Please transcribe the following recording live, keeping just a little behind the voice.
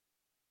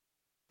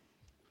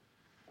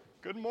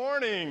Good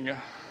morning. I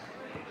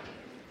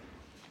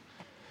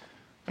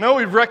know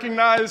we've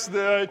recognized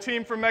the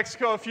team from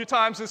Mexico a few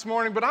times this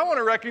morning, but I want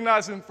to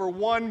recognize them for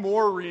one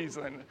more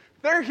reason.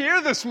 They're here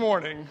this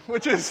morning,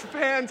 which is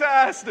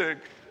fantastic.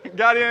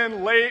 Got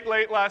in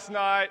late last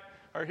night,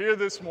 are here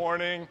this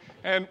morning,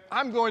 and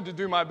I'm going to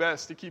do my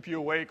best to keep you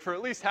awake for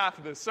at least half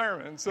of this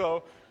sermon,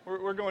 so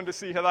we're going to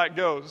see how that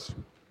goes.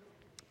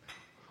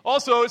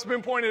 Also, it's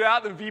been pointed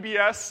out that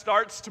VBS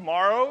starts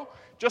tomorrow.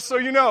 Just so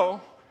you know,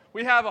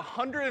 we have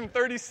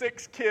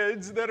 136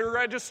 kids that are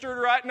registered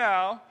right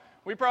now.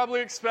 We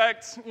probably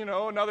expect,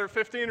 another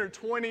 15 or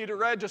 20 to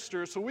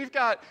register. So we've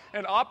got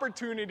an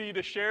opportunity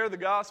to share the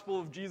gospel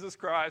of Jesus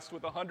Christ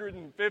with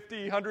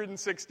 150,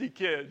 160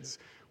 kids,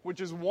 which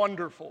is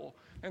wonderful.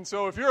 And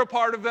so if you're a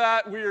part of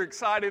that, we are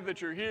excited that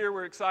you're here.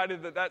 We're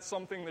excited that that's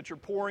something that you're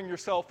pouring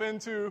yourself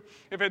into.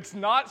 If it's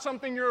not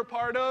something you're a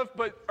part of,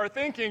 but are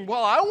thinking,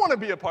 well, I want to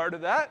be a part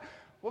of that,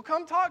 well,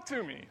 come talk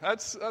to me.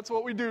 That's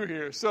what we do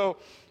here. So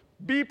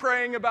be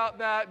praying about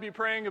that. Be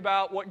praying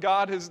about what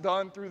God has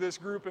done through this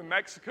group in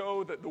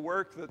Mexico, that the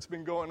work that's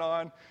been going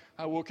on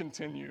will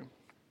continue.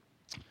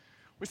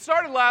 We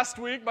started last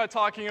week by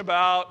talking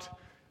about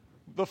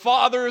the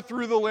Father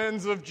through the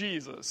lens of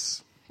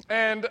Jesus.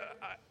 And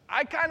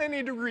I kind of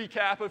need to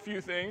recap a few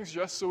things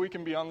just so we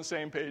can be on the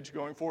same page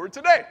going forward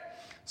today.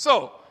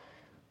 So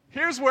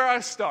here's where I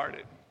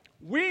started.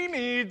 We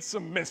need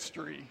some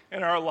mystery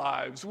in our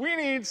lives. We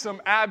need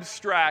some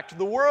abstract.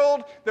 The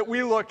world that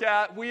we look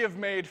at, we have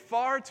made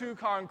far too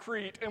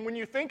concrete. And when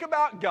you think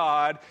about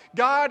God,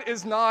 God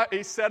is not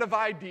a set of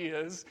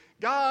ideas.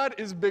 God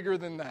is bigger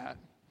than that.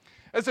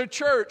 As a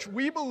church,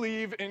 we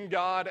believe in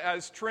God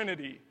as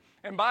Trinity.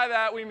 And by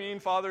that we mean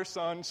Father,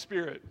 Son,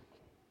 Spirit.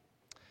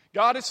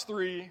 God is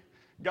three,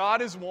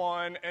 God is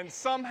one, and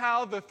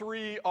somehow the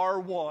three are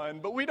one.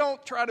 But we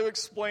don't try to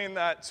explain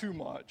that too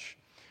much.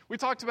 We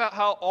talked about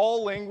how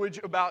all language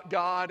about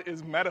God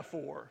is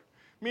metaphor,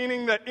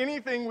 meaning that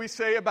anything we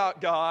say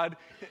about God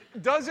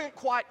doesn't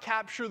quite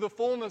capture the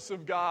fullness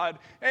of God.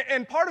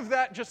 And part of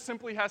that just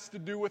simply has to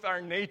do with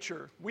our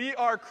nature. We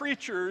are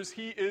creatures,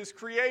 He is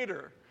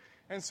creator.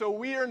 And so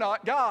we are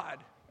not God.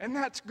 And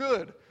that's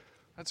good.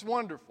 That's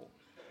wonderful.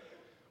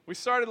 We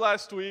started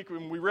last week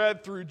when we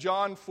read through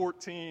John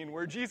 14,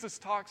 where Jesus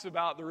talks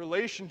about the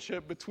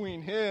relationship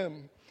between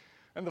Him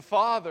and the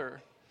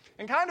Father.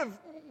 And kind of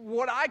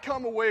what I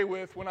come away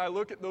with when I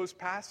look at those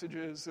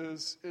passages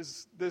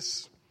is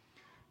this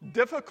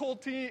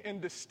difficulty in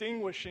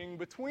distinguishing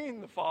between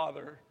the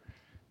Father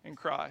and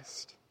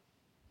Christ.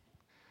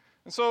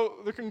 And so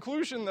the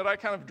conclusion that I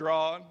kind of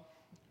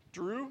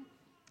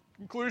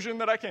conclusion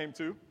that I came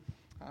to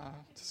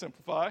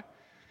simplify,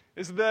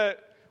 is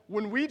that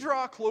when we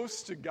draw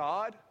close to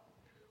God,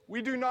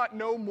 we do not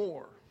know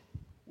more.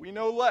 We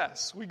know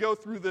less. We go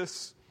through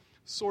this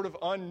sort of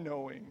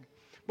unknowing.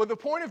 But the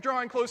point of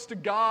drawing close to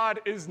God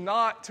is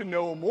not to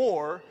know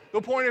more. The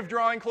point of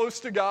drawing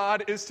close to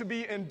God is to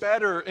be in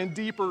better and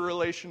deeper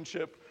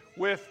relationship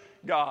with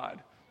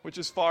God, which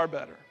is far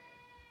better.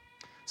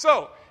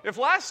 So, if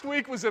last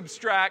week was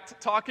abstract,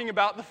 talking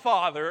about the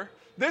Father,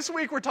 this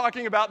week we're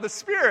talking about the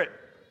Spirit.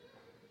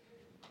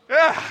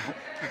 Yeah.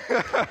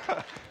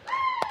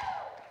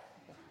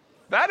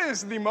 That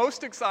is the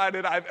most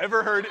excited I've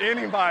ever heard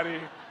anybody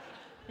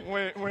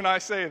when I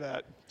say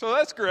that. So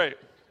that's great.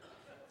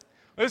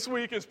 This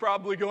week is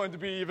probably going to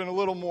be even a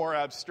little more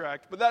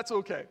abstract, but that's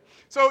okay.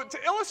 So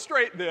to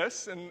illustrate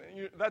this, and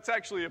that's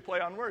actually a play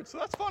on words, so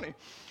that's funny.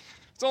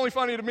 It's only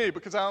funny to me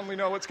because I only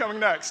know what's coming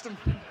next,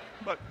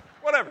 but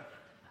whatever.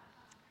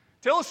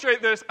 To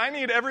illustrate this, I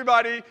need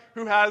everybody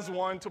who has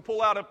one to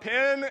pull out a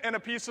pen and a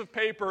piece of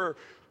paper.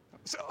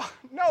 So,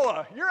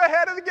 Noah, you're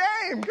ahead of the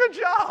game. Good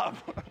job.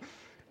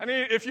 I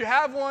mean, if you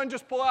have one,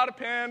 just pull out a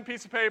pen,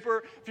 piece of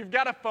paper. If you've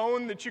got a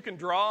phone that you can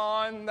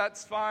draw on,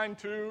 that's fine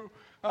too.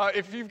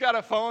 If you've got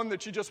a phone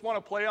that you just want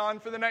to play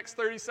on for the next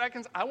 30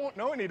 seconds, I won't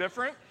know any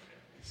different.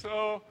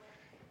 So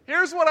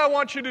here's what I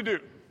want you to do.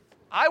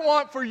 I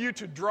want for you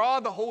to draw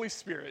the Holy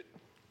Spirit.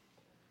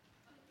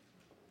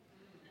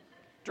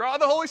 Draw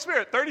the Holy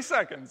Spirit, 30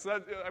 seconds.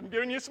 I'm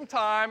giving you some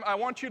time. I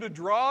want you to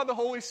draw the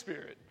Holy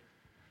Spirit.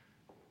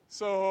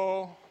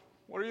 So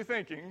what are you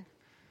thinking?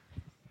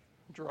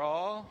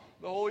 Draw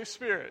the Holy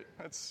Spirit.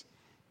 It's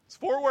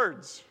 4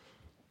 words.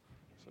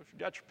 So if you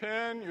got your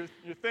pen,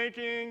 you're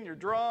thinking, you're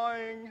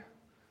drawing,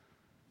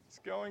 it's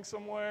going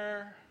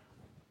somewhere.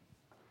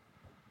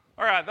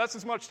 All right, that's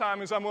as much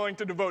time as I'm willing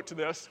to devote to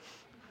this.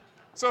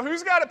 So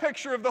who's got a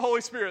picture of the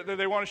Holy Spirit that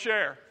they want to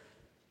share?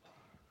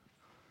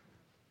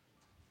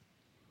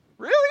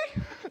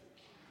 Really?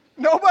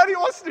 Nobody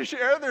wants to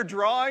share their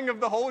drawing of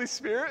the Holy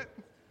Spirit?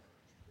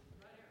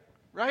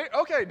 Right?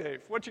 Okay,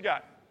 Dave, what you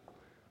got?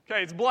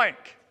 Okay, it's blank.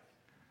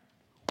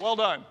 Well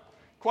done.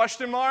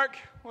 Question mark?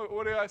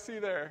 What do I see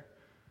there?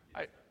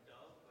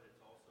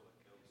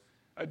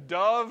 A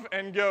dove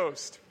and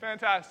ghost.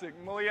 Fantastic.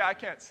 Malia, I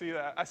can't see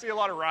that. I see a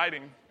lot of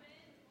writing.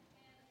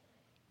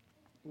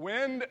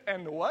 Wind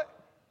and what?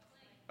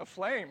 A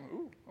flame.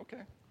 Ooh,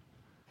 okay.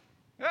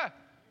 Yeah.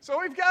 So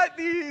we've got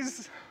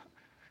these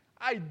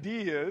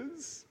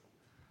ideas,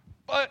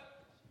 but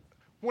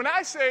when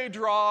I say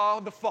draw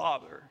the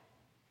Father,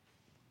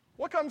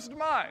 what comes to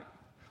mind?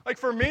 Like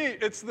for me,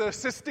 it's the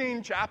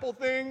Sistine Chapel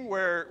thing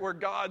where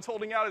God's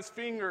holding out his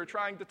finger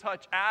trying to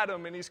touch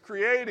Adam and he's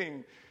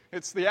creating.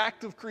 It's the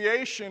act of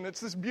creation. It's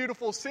this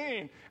beautiful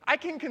scene. I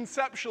can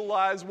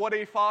conceptualize what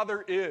a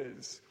father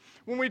is.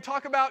 When we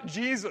talk about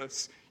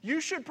Jesus,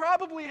 you should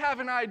probably have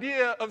an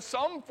idea of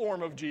some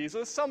form of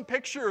Jesus, some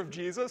picture of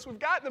Jesus. We've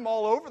got them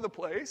all over the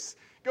place.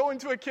 Go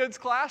into a kid's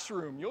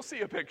classroom, you'll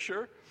see a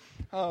picture.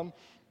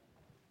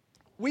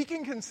 We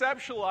can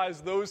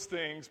conceptualize those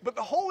things, but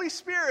the Holy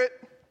Spirit,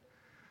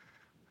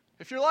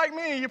 if you're like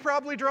me, you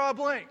probably draw a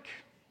blank.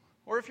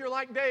 Or if you're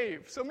like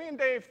Dave. So me and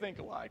Dave think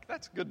alike.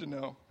 That's good to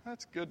know.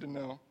 That's good to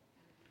know.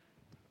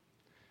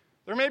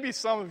 There may be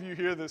some of you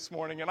here this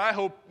morning, and I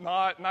hope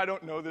not, and I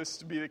don't know this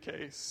to be the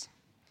case.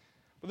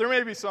 But there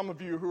may be some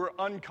of you who are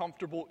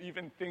uncomfortable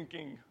even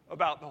thinking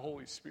about the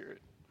Holy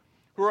Spirit,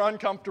 who are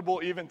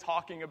uncomfortable even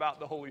talking about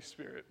the Holy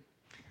Spirit.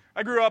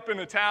 I grew up in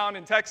a town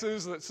in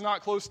Texas that's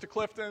not close to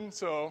Clifton,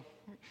 so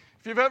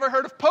if you've ever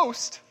heard of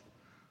Post,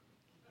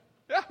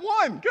 yeah,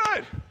 1,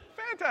 good,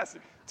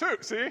 fantastic. 2,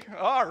 see,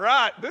 all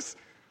right,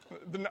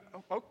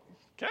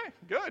 okay,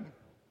 good.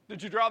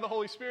 Did you draw the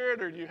Holy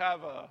Spirit, or do you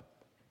have a,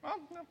 well,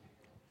 no,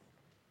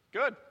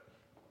 good.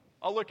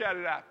 I'll look at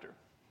it after.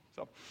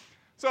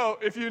 So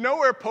if you know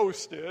where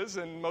Post is,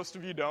 and most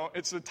of you don't,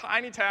 it's a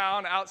tiny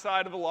town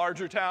outside of a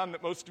larger town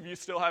that most of you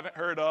still haven't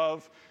heard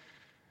of.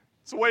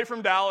 It's away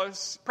from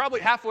Dallas,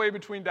 probably halfway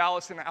between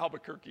Dallas and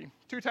Albuquerque,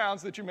 2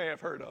 towns that you may have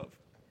heard of.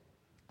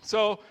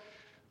 So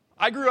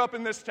I grew up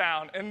in this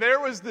town, and there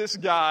was this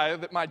guy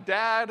that my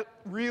dad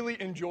really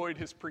enjoyed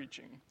his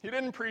preaching. He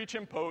didn't preach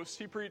in Post,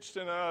 he preached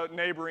in a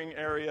neighboring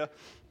area,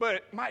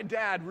 but my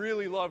dad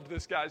really loved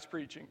this guy's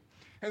preaching.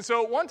 And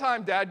so one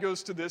time, Dad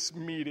goes to this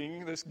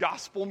meeting, this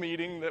gospel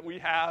meeting that we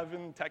have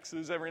in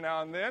Texas every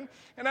now and then,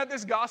 and at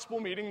this gospel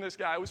meeting, this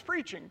guy was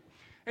preaching.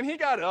 And he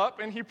got up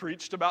and he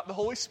preached about the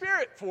Holy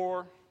Spirit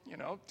for,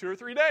 2 or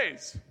 3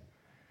 days.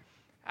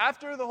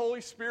 After the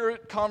Holy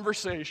Spirit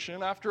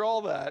conversation, after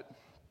all that,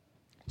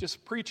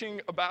 just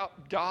preaching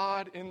about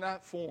God in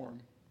that form,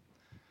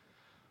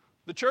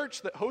 the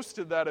church that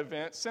hosted that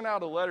event sent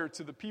out a letter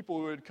to the people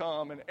who had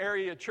come and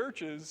area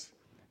churches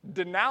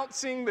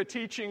denouncing the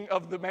teaching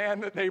of the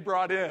man that they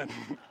brought in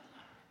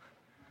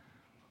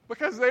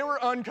because they were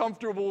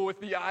uncomfortable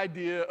with the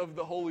idea of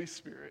the Holy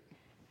Spirit.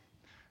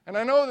 And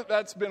I know that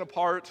that's been a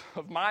part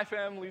of my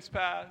family's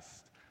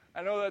past.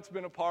 I know that's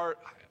been a part,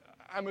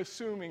 I'm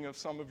assuming, of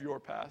some of your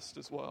past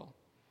as well.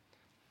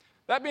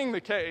 That being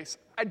the case,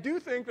 I do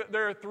think that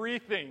there are 3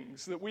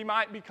 things that we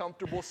might be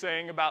comfortable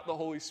saying about the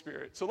Holy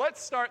Spirit. So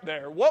let's start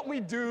there. What we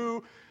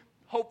do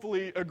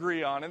hopefully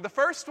agree on. And the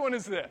first one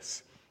is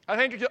this. I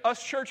think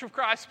us Church of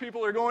Christ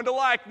people are going to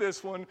like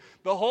this one.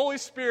 The Holy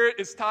Spirit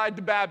is tied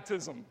to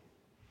baptism.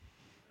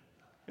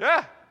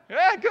 Yeah,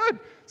 good.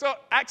 So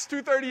Acts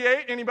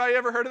 2:38, anybody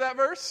ever heard of that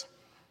verse?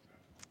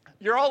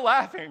 You're all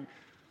laughing.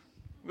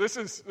 This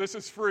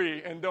is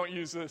free, and don't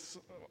use this.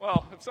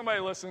 Well, if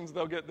somebody listens,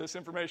 they'll get this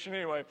information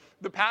anyway.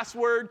 The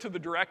password to the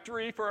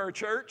directory for our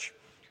church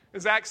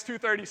is Acts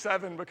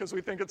 2:37 because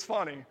we think it's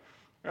funny,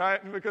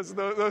 right? Because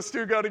those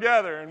two go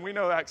together, and we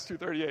know Acts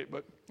 2:38,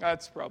 but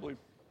it's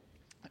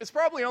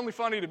probably only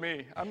funny to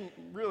me. I'm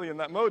really in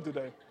that mode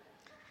today.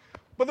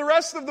 But the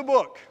rest of the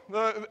book,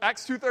 the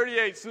Acts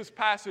 2:38 is this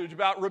passage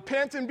about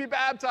repent and be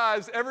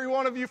baptized, every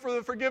one of you, for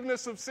the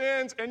forgiveness of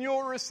sins, and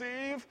you'll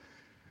receive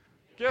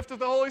gift of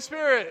the Holy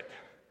Spirit.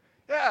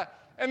 Yeah,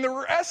 and the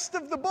rest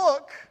of the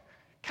book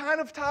kind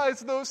of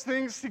ties those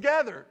things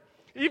together.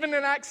 Even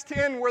in Acts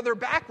 10, where they're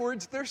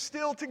backwards, they're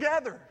still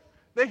together.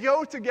 They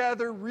go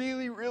together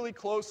really, really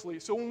closely.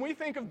 So when we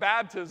think of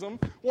baptism,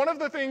 one of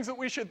the things that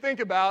we should think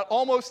about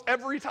almost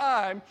every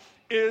time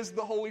is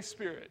the Holy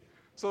Spirit.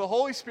 So the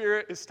Holy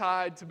Spirit is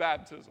tied to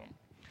baptism.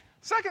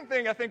 Second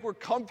thing I think we're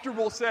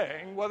comfortable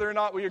saying, whether or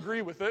not we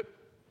agree with it,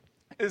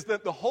 is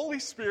that the Holy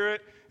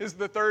Spirit is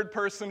the third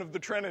person of the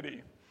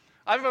Trinity.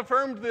 I've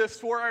affirmed this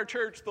for our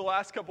church the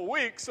last couple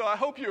weeks, so I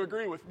hope you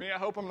agree with me. I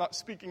hope I'm not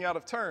speaking out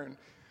of turn.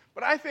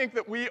 But I think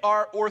that we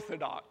are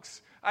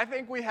orthodox. I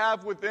think we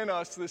have within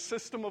us this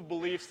system of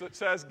beliefs that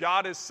says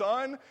God is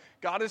Son,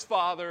 God is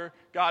Father,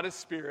 God is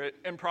Spirit,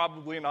 and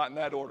probably not in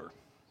that order.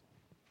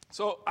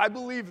 So I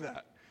believe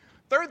that.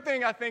 Third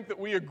thing I think that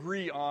we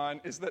agree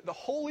on is that the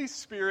Holy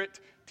Spirit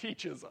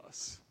teaches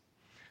us.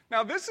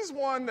 Now, this is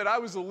one that I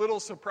was a little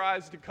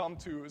surprised to come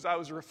to as I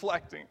was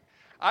reflecting.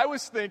 I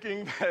was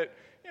thinking that,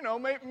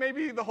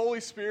 maybe the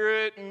Holy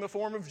Spirit in the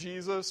form of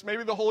Jesus,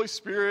 maybe the Holy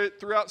Spirit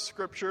throughout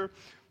Scripture.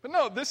 But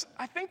no,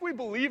 I think we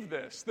believe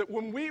this, that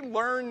when we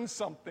learn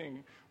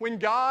something, when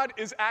God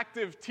is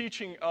active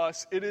teaching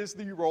us, it is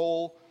the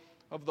role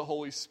of the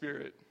Holy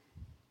Spirit.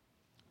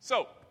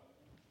 So,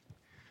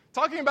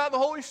 talking about the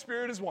Holy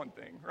Spirit is one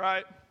thing,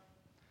 right?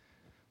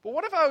 But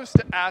what if I was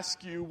to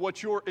ask you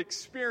what your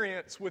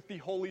experience with the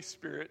Holy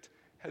Spirit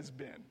has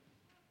been?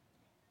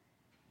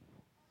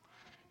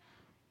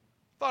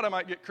 Thought I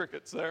might get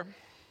crickets there.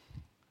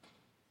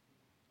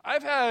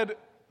 I've had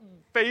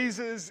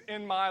phases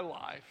in my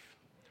life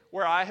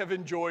where I have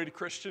enjoyed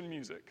Christian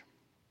music.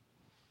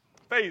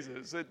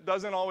 Phases. It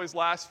doesn't always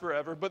last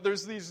forever, but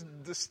there's these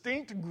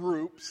distinct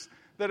groups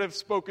that have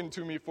spoken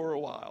to me for a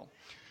while.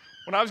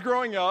 When I was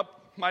growing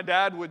up, my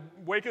dad would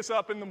wake us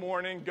up in the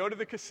morning, go to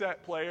the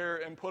cassette player,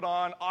 and put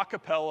on a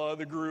cappella,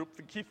 the group,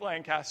 the Keith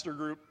Lancaster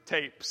group,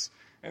 tapes.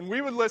 And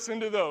we would listen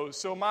to those.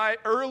 So my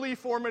early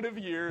formative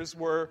years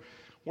were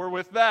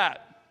with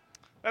that.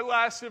 That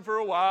lasted for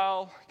a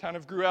while, kind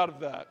of grew out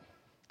of that.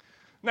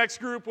 Next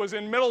group was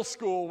in middle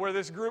school, where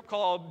this group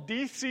called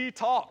DC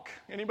Talk.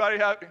 Anybody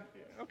have?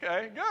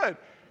 Okay,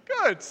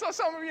 good. So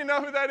some of you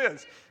know who that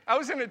is. I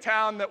was in a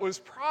town that was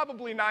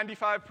probably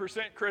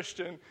 95%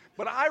 Christian,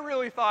 but I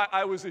really thought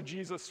I was a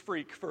Jesus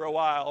freak for a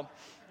while.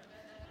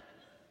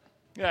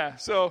 Yeah,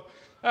 so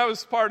that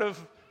was part of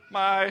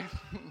my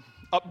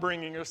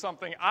upbringing or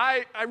something.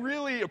 I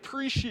really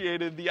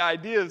appreciated the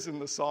ideas in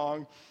the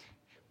song,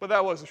 but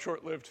that was a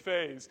short-lived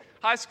phase.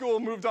 High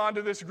school moved on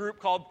to this group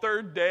called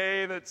Third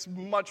Day that's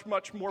much,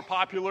 much more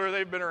popular.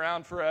 They've been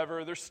around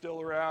forever. They're still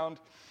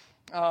around.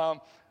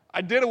 I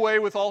did away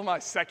with all my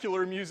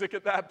secular music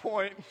at that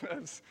point.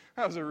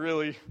 That was a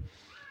really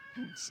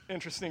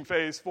interesting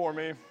phase for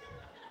me.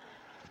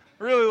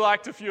 I really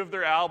liked a few of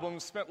their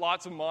albums, spent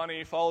lots of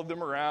money, followed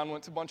them around,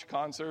 went to a bunch of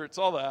concerts,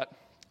 all that.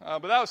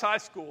 But that was high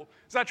school.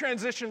 As I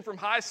transitioned from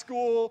high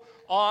school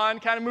on,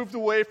 kind of moved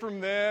away from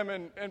them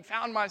and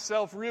found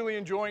myself really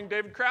enjoying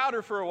David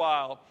Crowder for a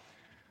while.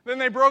 Then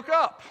they broke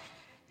up,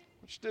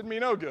 which did me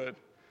no good.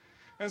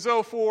 And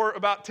so for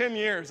about 10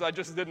 years, I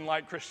just didn't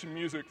like Christian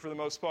music for the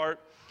most part,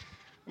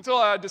 until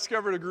I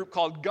discovered a group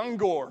called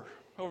Gungor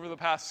over the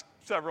past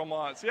several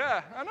months.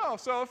 Yeah, I know.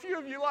 So a few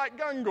of you like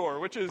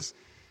Gungor, which is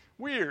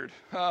weird,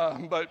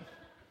 but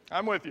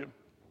I'm with you.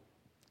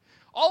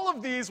 All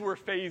of these were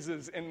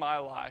phases in my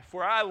life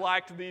where I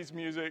liked this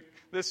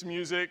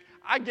music.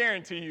 I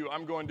guarantee you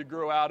I'm going to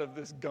grow out of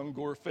this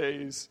Gungor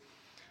phase.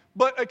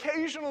 But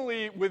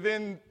occasionally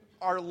within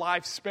our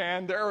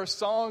lifespan, there are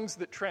songs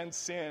that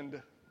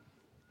transcend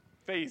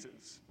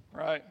phases,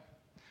 right?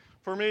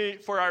 For me,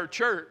 for our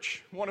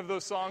church, one of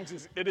those songs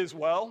is It Is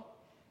Well.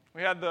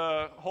 We had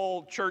the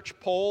whole church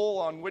poll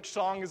on which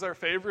song is our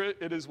favorite.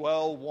 It Is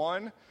Well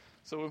won,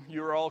 so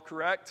you are all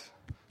correct.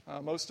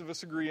 Most of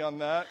us agree on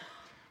that.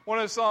 One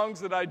of the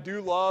songs that I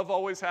do love,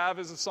 always have,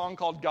 is a song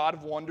called God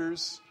of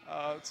Wonders.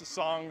 It's a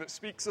song that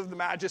speaks of the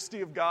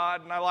majesty of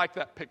God, and I like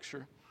that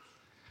picture.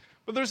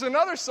 But there's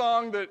another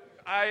song that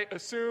I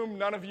assume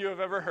none of you have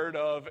ever heard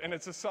of, and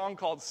it's a song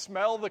called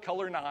Smell the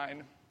Color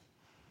 9.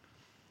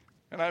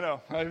 And I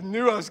know, I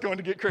knew I was going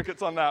to get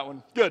crickets on that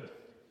one. Good.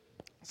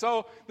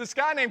 So this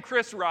guy named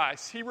Chris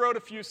Rice, he wrote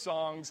a few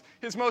songs.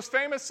 His most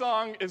famous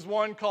song is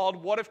one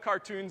called What If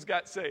Cartoons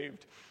Got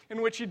Saved,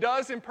 in which he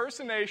does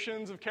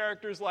impersonations of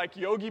characters like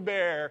Yogi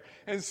Bear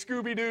and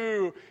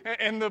Scooby-Doo.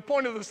 And the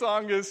point of the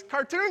song is,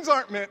 cartoons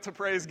aren't meant to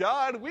praise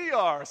God, we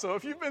are. So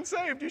if you've been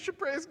saved, you should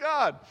praise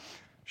God.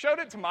 Showed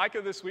it to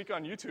Micah this week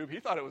on YouTube.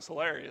 He thought it was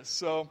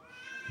hilarious.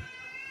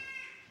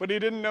 But he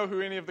didn't know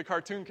who any of the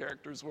cartoon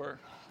characters were.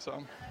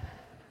 So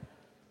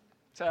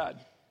sad.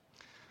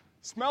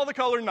 Smell the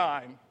Color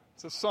 9.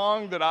 It's a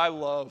song that I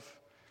love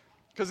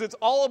because it's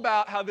all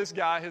about how this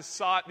guy has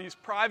sought these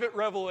private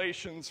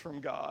revelations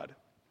from God,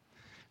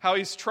 how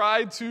he's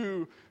tried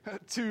to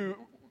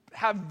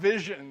have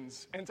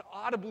visions and to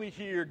audibly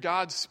hear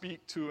God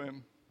speak to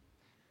him.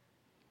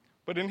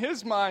 But in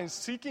his mind,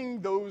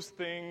 seeking those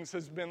things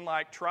has been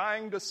like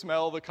trying to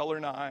smell the color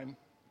 9.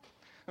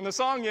 And the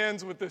song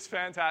ends with this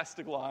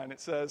fantastic line. It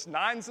says,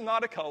 "Nine's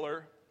not a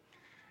color.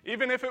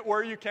 Even if it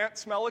were, you can't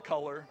smell a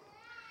color.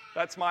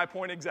 That's my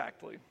point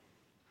exactly."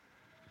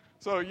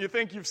 So you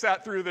think you've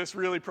sat through this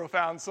really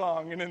profound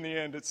song, and in the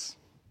end, it's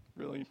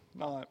really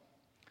not.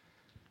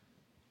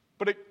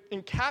 But it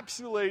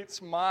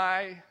encapsulates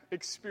my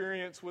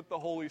experience with the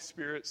Holy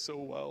Spirit so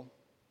well.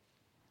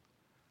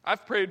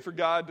 I've prayed for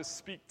God to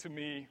speak to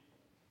me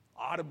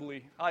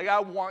audibly. I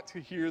want to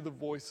hear the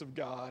voice of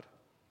God.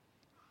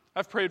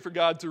 I've prayed for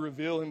God to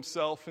reveal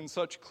himself in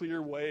such clear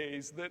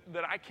ways that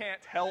I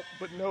can't help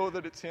but know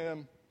that it's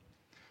him.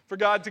 For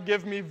God to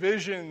give me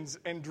visions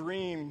and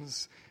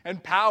dreams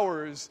and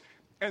powers.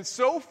 And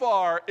so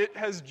far, it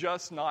has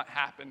just not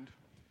happened.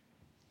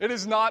 It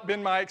has not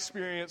been my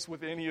experience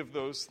with any of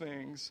those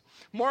things.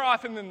 More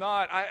often than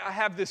not, I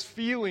have this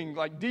feeling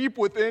like deep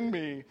within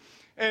me.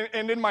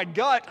 And in my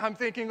gut, I'm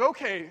thinking,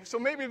 okay, so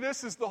maybe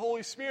this is the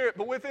Holy Spirit.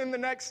 But within the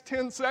next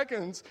 10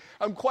 seconds,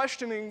 I'm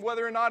questioning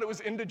whether or not it was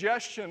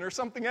indigestion or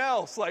something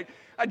else. Like,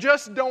 I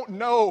just don't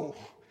know.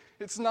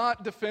 It's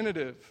not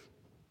definitive.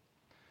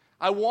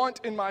 I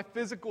want in my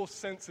physical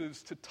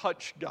senses to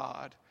touch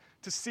God,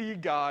 to see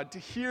God, to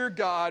hear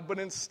God. But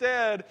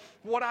instead,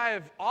 what I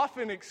have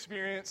often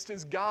experienced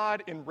is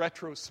God in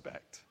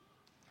retrospect.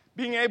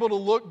 Being able to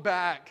look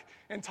back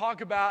and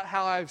talk about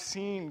how I've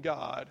seen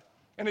God.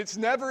 And it's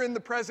never in the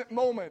present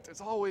moment.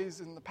 It's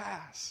always in the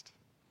past.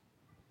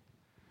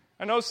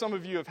 I know some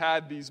of you have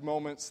had these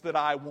moments that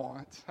I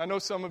want. I know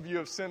some of you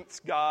have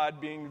sensed God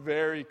being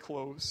very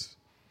close.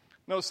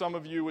 I know some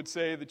of you would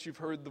say that you've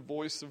heard the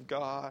voice of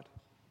God.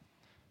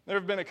 There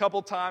have been a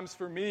couple times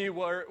for me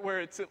where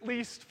it's at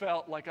least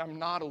felt like I'm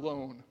not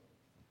alone.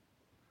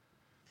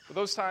 But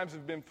those times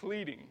have been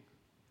fleeting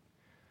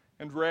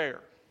and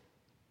rare.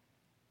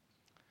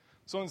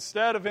 So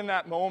instead of in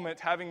that moment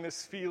having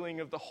this feeling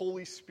of the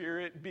Holy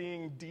Spirit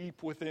being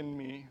deep within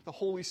me, the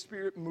Holy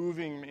Spirit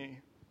moving me,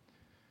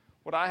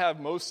 what I have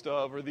most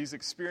of are these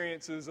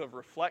experiences of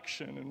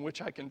reflection in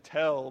which I can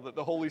tell that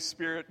the Holy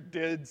Spirit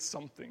did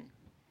something.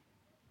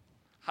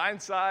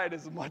 Hindsight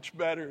is much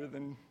better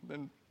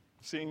than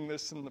seeing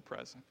this in the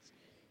present.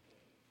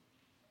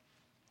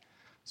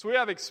 So we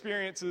have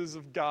experiences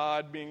of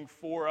God being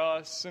for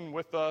us and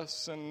with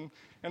us and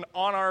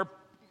on our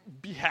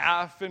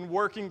behalf and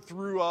working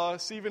through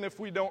us, even if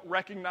we don't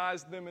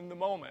recognize them in the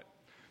moment.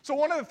 So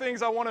one of the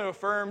things I want to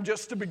affirm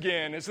just to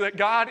begin is that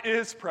God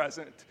is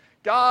present.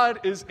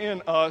 God is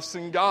in us,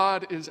 and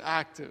God is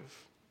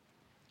active,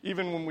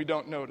 even when we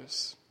don't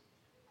notice.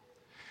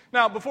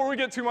 Now, before we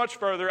get too much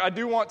further, I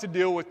do want to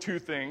deal with two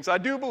things. I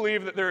do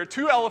believe that there are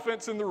two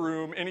elephants in the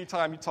room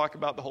anytime you talk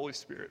about the Holy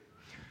Spirit.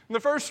 And the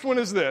first one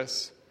is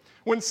this.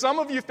 When some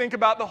of you think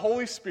about the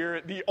Holy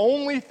Spirit, the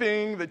only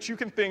thing that you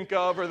can think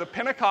of are the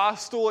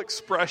Pentecostal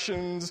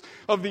expressions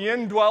of the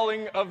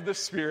indwelling of the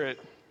Spirit.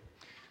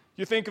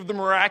 You think of the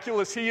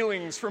miraculous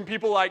healings from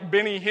people like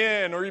Benny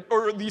Hinn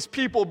or these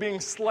people being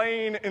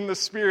slain in the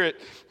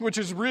Spirit, which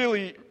is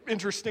really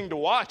interesting to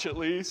watch at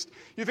least.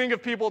 You think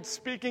of people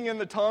speaking in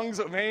the tongues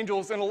of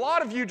angels, and a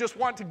lot of you just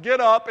want to get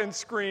up and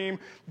scream,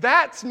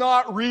 "That's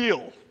not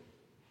real."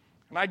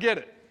 And I get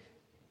it.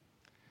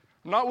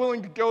 I'm not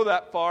willing to go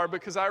that far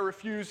because I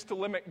refuse to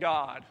limit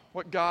God,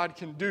 what God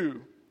can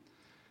do.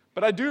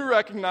 But I do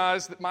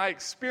recognize that my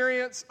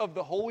experience of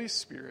the Holy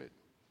Spirit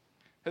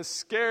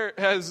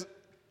has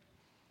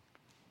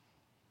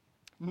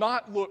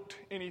not looked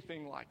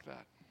anything like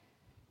that.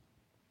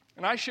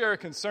 And I share a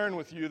concern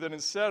with you that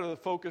instead of the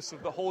focus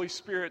of the Holy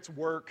Spirit's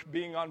work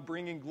being on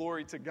bringing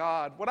glory to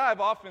God, what I've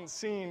often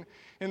seen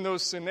in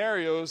those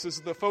scenarios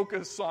is the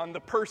focus on the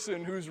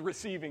person who's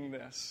receiving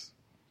this.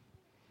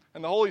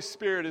 And the Holy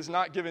Spirit is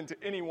not given to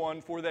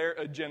anyone for their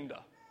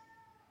agenda.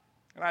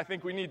 And I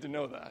think we need to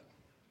know that.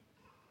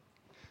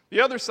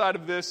 The other side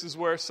of this is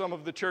where some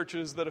of the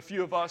churches that a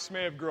few of us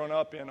may have grown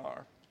up in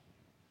are.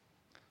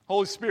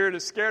 Holy Spirit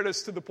has scared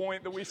us to the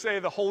point that we say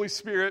the Holy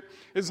Spirit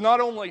is not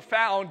only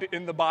found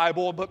in the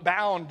Bible, but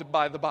bound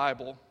by the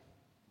Bible.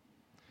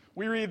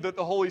 We read that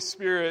the Holy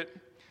Spirit,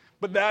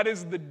 but that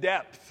is the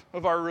depth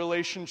of our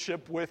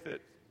relationship with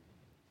it.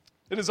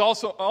 It is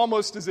also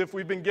almost as if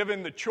we've been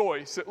given the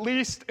choice, at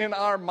least in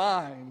our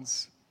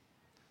minds,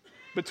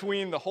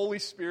 between the Holy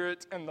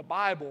Spirit and the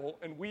Bible,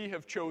 and we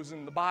have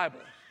chosen the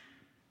Bible.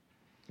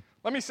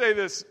 Let me say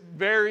this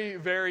very,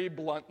 very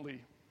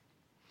bluntly.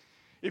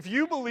 If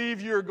you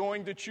believe you're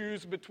going to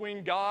choose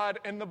between God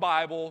and the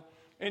Bible,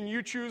 and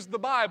you choose the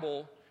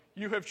Bible,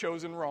 you have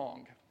chosen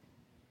wrong.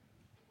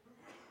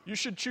 You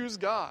should choose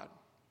God.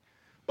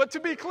 But to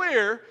be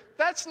clear,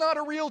 that's not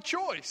a real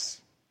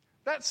choice.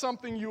 That's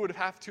something you would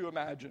have to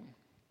imagine.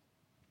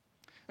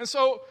 And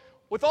so,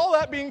 with all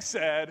that being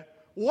said,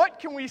 what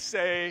can we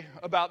say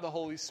about the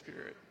Holy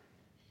Spirit?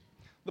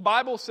 The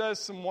Bible says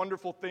some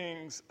wonderful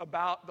things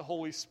about the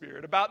Holy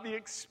Spirit, about the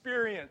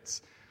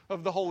experience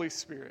of the Holy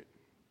Spirit.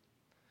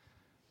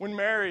 When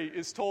Mary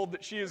is told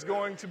that she is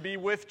going to be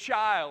with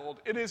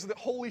child, it is the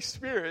Holy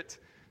Spirit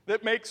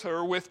that makes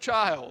her with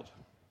child.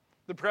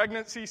 The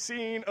pregnancy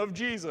scene of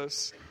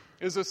Jesus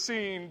is a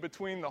scene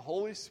between the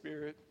Holy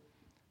Spirit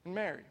and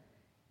Mary.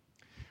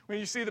 When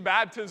you see the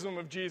baptism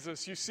of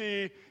Jesus, you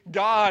see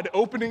God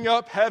opening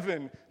up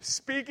heaven,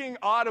 speaking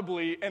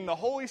audibly, and the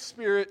Holy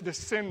Spirit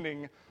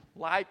descending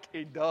like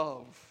a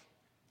dove.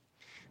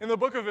 In the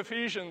book of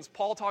Ephesians,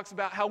 Paul talks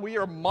about how we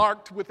are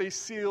marked with a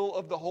seal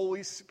of the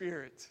Holy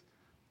Spirit.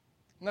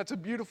 And that's a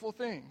beautiful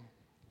thing.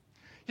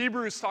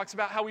 Hebrews talks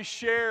about how we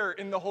share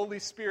in the Holy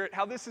Spirit,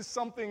 how this is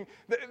something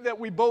that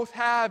we both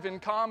have in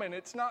common.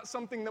 It's not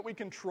something that we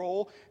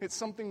control, it's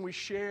something we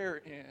share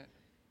in.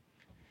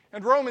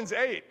 And Romans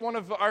 8, one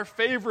of our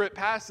favorite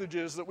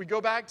passages that we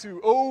go back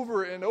to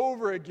over and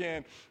over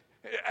again,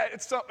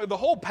 the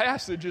whole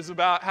passage is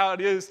about how it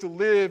is to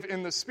live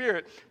in the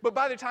Spirit. But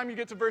by the time you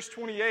get to verse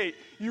 28,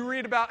 you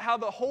read about how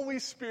the Holy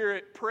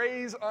Spirit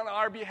prays on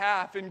our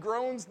behalf in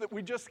groans that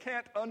we just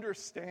can't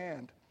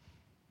understand.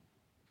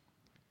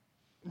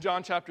 In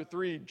John chapter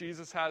 3,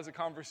 Jesus has a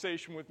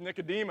conversation with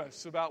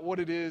Nicodemus about what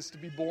it is to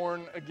be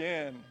born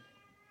again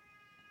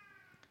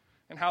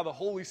and how the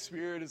Holy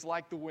Spirit is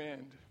like the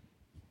wind,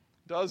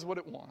 does what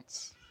it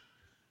wants.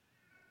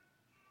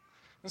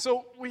 And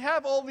so we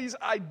have all these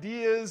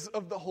ideas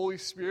of the Holy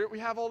Spirit. We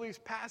have all these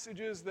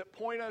passages that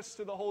point us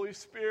to the Holy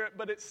Spirit,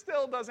 but it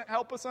still doesn't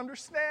help us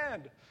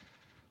understand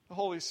the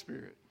Holy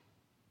Spirit.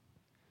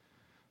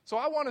 So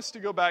I want us to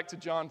go back to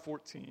John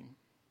 14.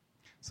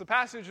 It's the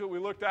passage that we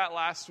looked at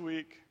last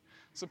week.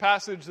 It's a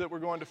passage that we're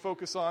going to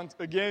focus on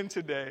again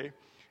today.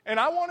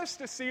 And I want us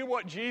to see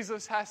what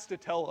Jesus has to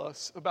tell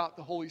us about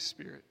the Holy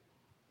Spirit,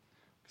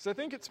 because I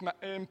think it's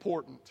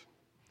important.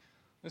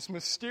 This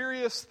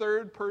mysterious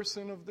third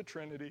person of the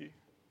Trinity.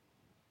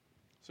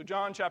 So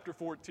John chapter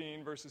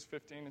 14, verses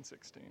 15 and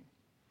 16.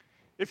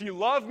 If you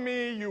love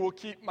me, you will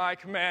keep my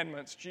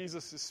commandments.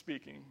 Jesus is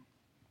speaking.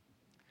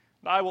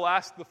 And I will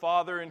ask the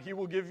Father, and he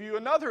will give you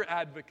another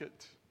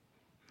advocate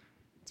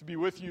to be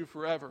with you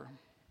forever.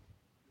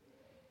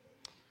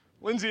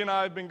 Lindsay and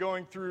I have been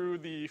going through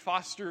the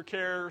foster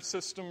care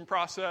system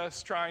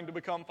process, trying to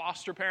become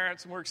foster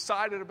parents, and we're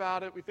excited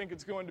about it. We think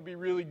it's going to be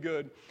really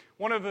good.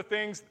 One of the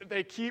things that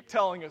they keep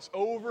telling us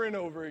over and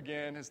over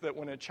again is that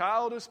when a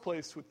child is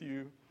placed with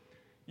you,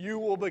 you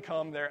will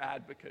become their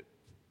advocate.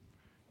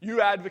 You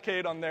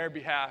advocate on their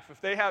behalf. If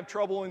they have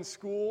trouble in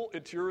school,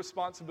 it's your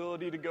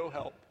responsibility to go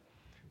help.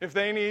 If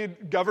they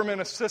need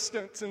government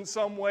assistance in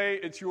some way,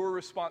 it's your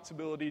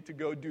responsibility to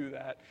go do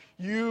that.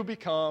 You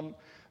become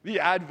the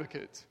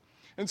advocate.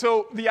 And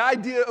so the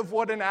idea of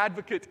what an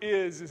advocate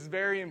is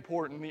very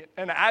important.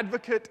 An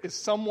advocate is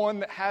someone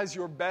that has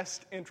your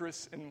best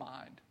interests in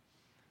mind,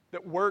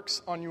 that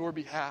works on your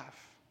behalf.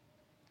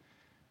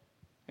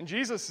 And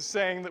Jesus is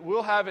saying that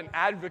we'll have an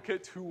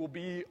advocate who will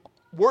be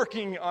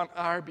working on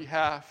our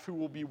behalf, who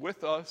will be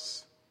with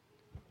us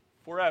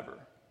forever,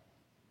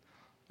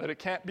 that it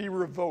can't be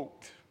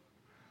revoked,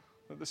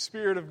 that the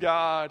Spirit of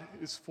God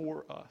is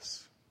for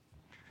us.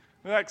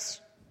 The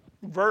next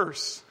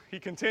verse, he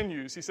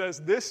continues. He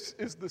says, "This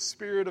is the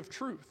Spirit of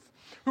truth,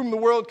 whom the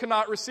world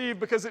cannot receive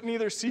because it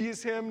neither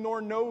sees him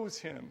nor knows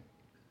him."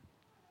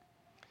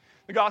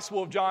 The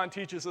Gospel of John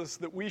teaches us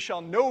that we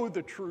shall know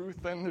the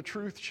truth, and the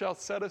truth shall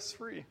set us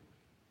free.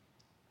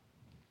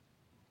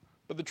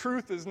 But the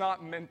truth is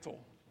not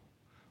mental.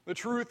 The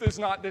truth is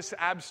not this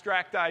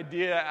abstract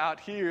idea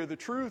out here. The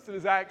truth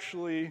is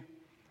actually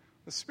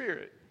the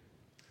Spirit.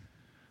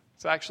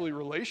 It's actually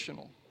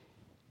relational,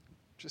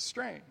 which is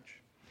strange.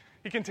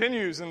 He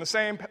continues in the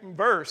same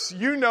verse,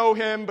 "You know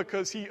him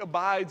because he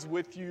abides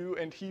with you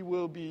and he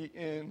will be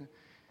in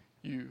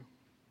you."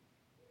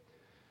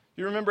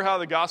 You remember how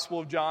the Gospel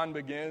of John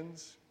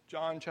begins?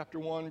 John chapter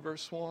 1,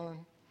 verse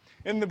 1.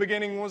 "In the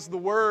beginning was the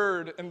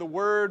Word, and the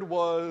Word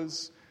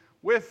was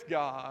with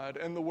God,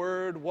 and the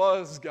Word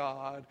was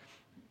God."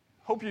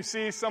 Hope you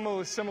see some of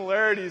the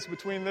similarities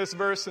between this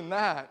verse and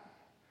that,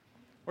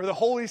 where the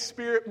Holy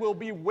Spirit will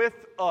be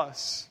with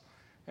us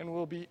and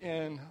will be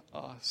in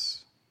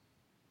us.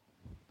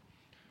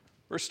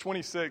 Verse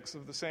 26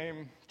 of the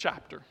same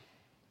chapter.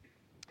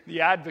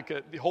 "The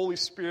Advocate, the Holy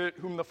Spirit,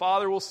 whom the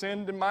Father will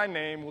send in my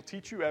name, will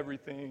teach you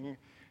everything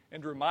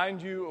and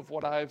remind you of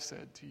what I have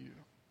said to you."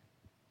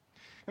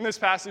 In this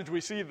passage,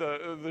 we see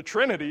the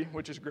Trinity,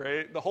 which is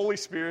great, the Holy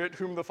Spirit,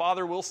 whom the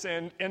Father will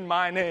send in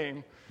my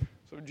name.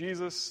 So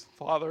Jesus,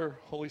 Father,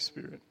 Holy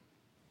Spirit,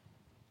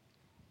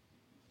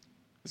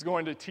 is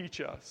going to teach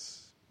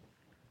us,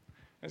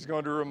 is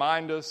going to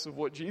remind us of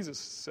what Jesus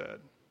said.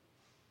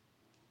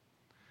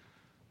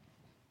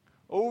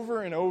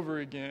 Over and over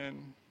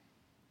again,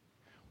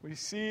 we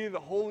see the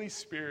Holy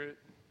Spirit.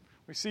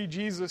 We see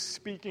Jesus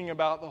speaking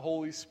about the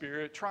Holy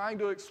Spirit, trying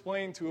to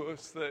explain to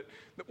us that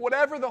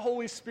whatever the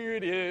Holy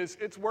Spirit is,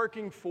 it's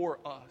working for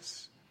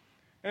us.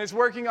 And it's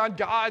working on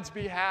God's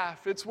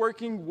behalf. It's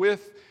working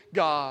with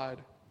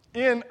God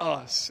in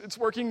us. It's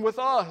working with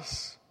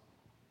us.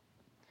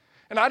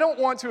 And I don't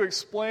want to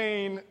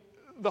explain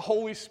the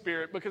Holy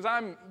Spirit because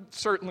I'm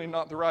certainly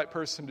not the right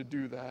person to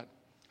do that.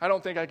 I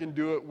don't think I can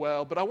do it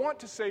well, but I want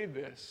to say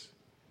this.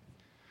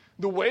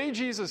 The way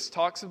Jesus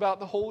talks about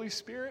the Holy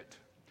Spirit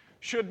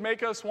should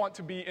make us want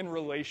to be in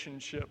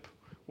relationship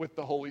with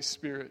the Holy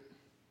Spirit.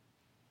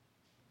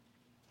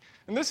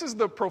 And this is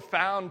the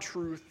profound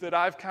truth that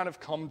I've kind of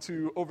come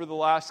to over the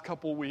last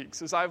couple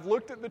weeks as I've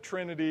looked at the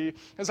Trinity,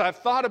 as I've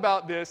thought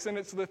about this, and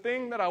it's the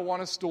thing that I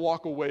want us to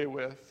walk away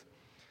with.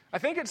 I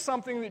think it's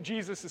something that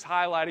Jesus is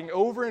highlighting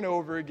over and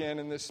over again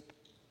in this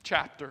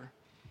chapter.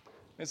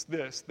 It's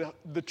this: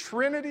 the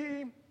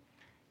Trinity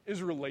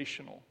is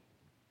relational.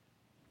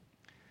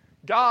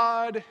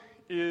 God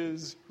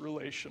is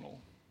relational.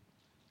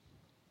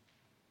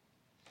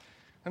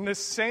 And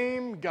this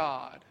same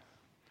God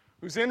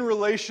who's in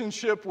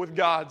relationship with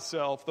God's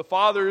self, the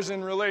Father is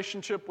in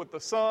relationship with the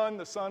Son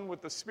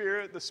with the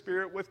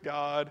Spirit with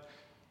God,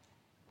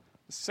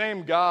 the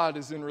same God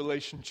is in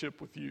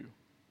relationship with you.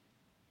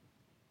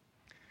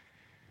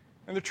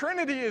 And the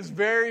Trinity is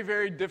very,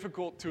 very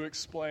difficult to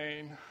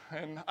explain.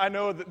 And I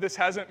know that this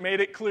hasn't made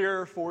it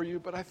clearer for you,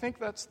 but I think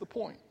that's the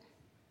point.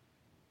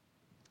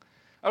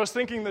 I was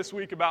thinking this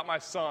week about my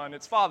son.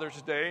 It's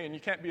Father's Day, and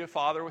you can't be a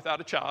father without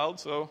a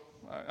child, so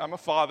I'm a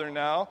father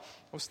now.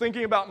 I was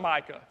thinking about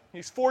Micah.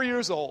 He's 4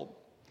 years old.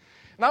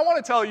 And I want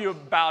to tell you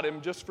about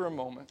him just for a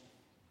moment.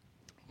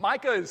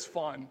 Micah is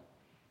fun.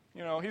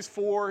 You know, he's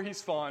 4,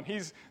 he's fun.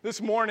 This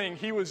morning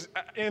he was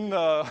in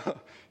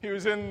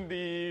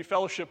the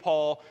fellowship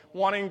hall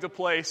wanting to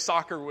play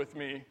soccer with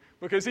me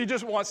because he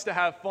just wants to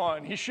have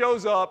fun. He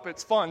shows up,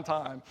 it's fun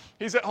time.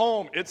 He's at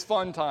home, it's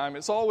fun time.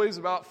 It's always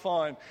about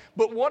fun.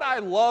 But what I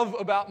love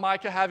about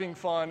Micah having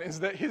fun is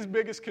that his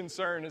biggest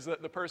concern is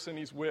that the person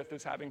he's with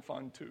is having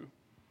fun too.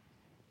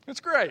 It's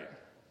great.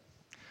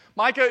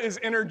 Micah is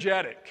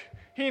energetic.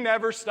 he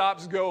never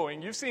stops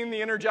going. You've seen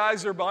the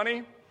Energizer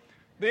Bunny?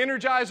 The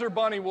Energizer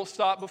Bunny will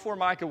stop before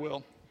Micah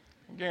will.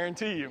 I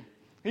guarantee you.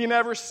 He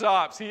never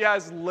stops. He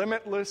has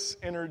limitless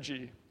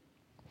energy.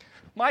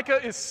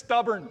 Micah is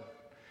stubborn,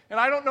 and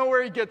I don't know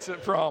where he gets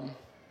it from.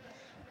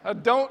 I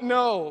don't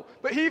know,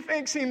 but he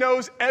thinks he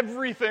knows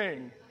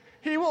everything.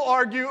 He will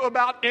argue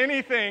about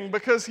anything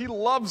because he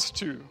loves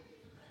to.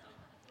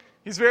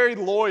 He's very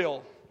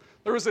loyal.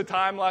 There was a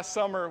time last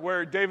summer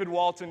where David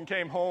Walton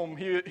came home.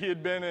 He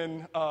had been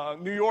in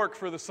New York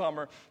for the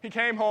summer. He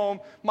came home.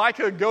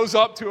 Micah goes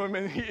up to him,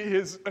 and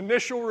his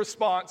initial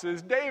response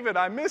is, "David,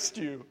 I missed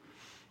you."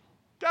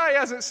 Guy he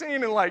hasn't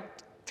seen in like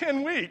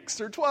 10 weeks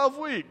or 12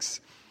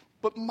 weeks.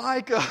 But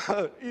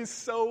Micah is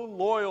so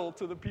loyal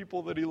to the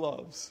people that he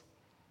loves.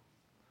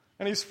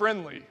 And he's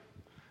friendly.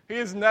 He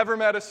has never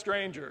met a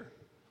stranger.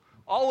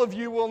 All of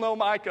you will know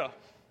Micah.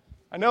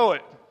 I know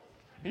it.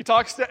 He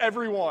talks to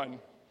everyone.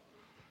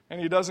 And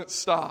he doesn't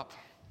stop.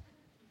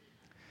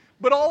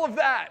 But all of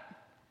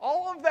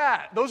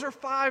that, those are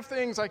 5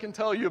 things I can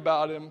tell you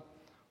about him.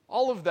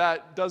 All of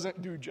that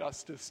doesn't do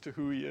justice to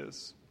who he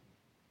is.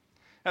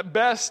 At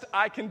best,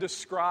 I can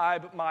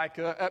describe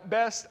Micah. At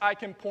best, I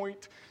can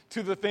point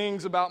to the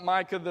things about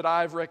Micah that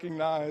I've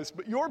recognized.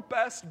 But your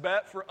best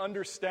bet for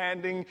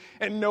understanding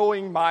and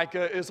knowing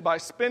Micah is by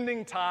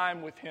spending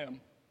time with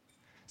him.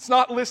 It's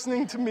not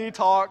listening to me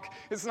talk.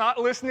 It's not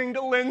listening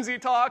to Lindsay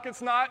talk.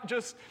 It's not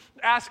just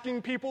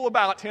asking people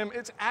about him.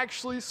 It's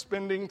actually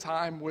spending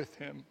time with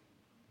him.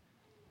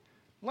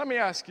 Let me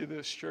ask you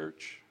this,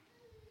 church.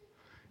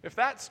 If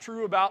that's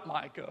true about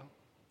Micah,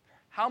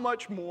 how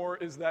much more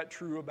is that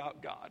true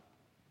about God?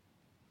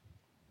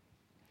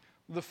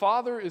 The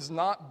Father is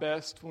not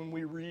best when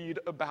we read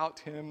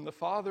about him. The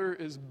Father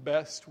is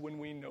best when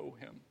we know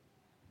him.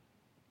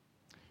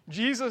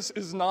 Jesus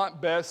is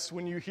not best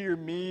when you hear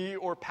me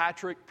or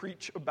Patrick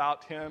preach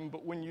about him,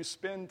 but when you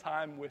spend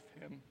time with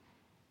him.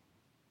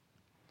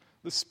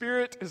 The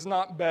Spirit is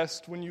not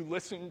best when you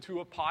listen to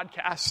a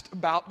podcast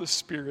about the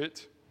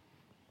Spirit,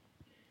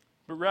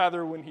 but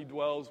rather when he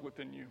dwells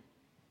within you.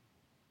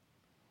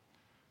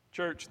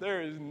 Church,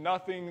 there is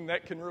nothing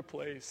that can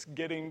replace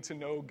getting to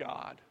know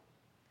God.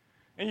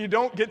 And you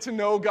don't get to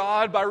know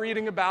God by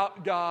reading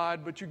about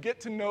God, but you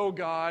get to know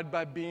God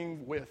by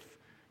being with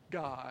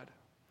God.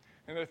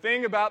 And the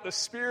thing about the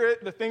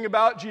Spirit, the thing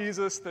about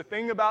Jesus, the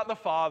thing about the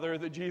Father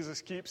that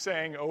Jesus keeps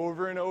saying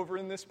over and over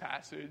in this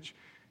passage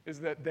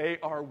is that they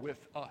are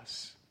with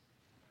us.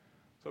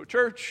 So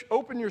church,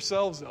 open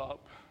yourselves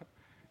up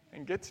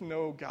and get to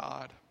know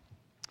God.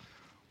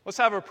 Let's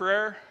have a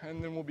prayer,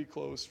 and then we'll be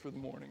closed for the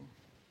morning.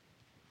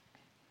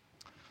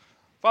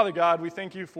 Father God, we thank you for